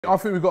I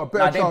think we've got a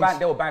better chance.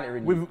 They'll banter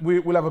in you.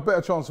 We'll have a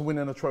better chance of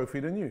winning a trophy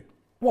than you.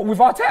 What, with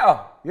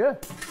Arteta? Yeah.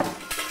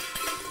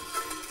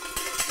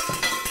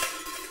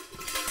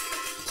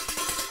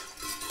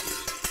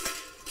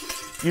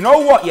 You know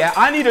what, yeah?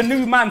 I need a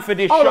new man for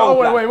this show,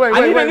 blood.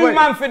 I need a new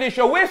man for this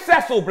show. Where's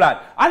Cecil, blood?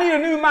 I need a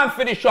new man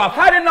for this show. I've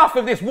had enough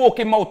of this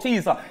walking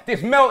Malteser,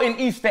 this melting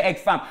Easter egg,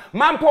 fam.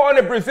 Man put on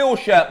a Brazil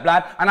shirt,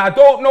 blood, and I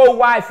don't know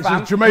why, fam.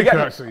 This is Jamaica,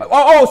 actually.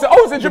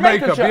 It's a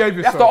Jamaican shirt.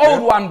 That's the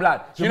old one,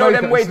 blood. Jamaica, you know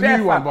them ways there,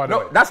 fam.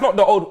 No, that's not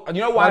the old.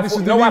 You know why I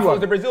thought it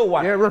was the Brazil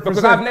one? Yeah,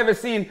 because I've never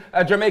seen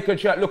a Jamaican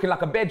shirt looking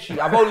like a bedsheet.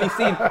 I've only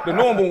seen the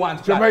normal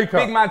ones. Jamaica.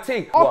 Big man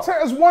ting.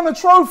 Arteta's won a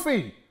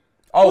trophy.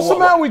 Oh, what's the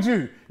matter with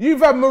you?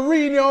 You've had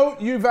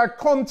Mourinho, you've had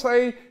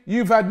Conte,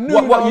 you've had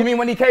Nuno. What you mean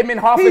when he came in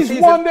half a season?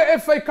 He's won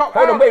the FA Cup.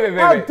 Hold on, wait.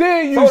 How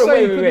dare you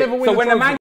say he could never win a trophy?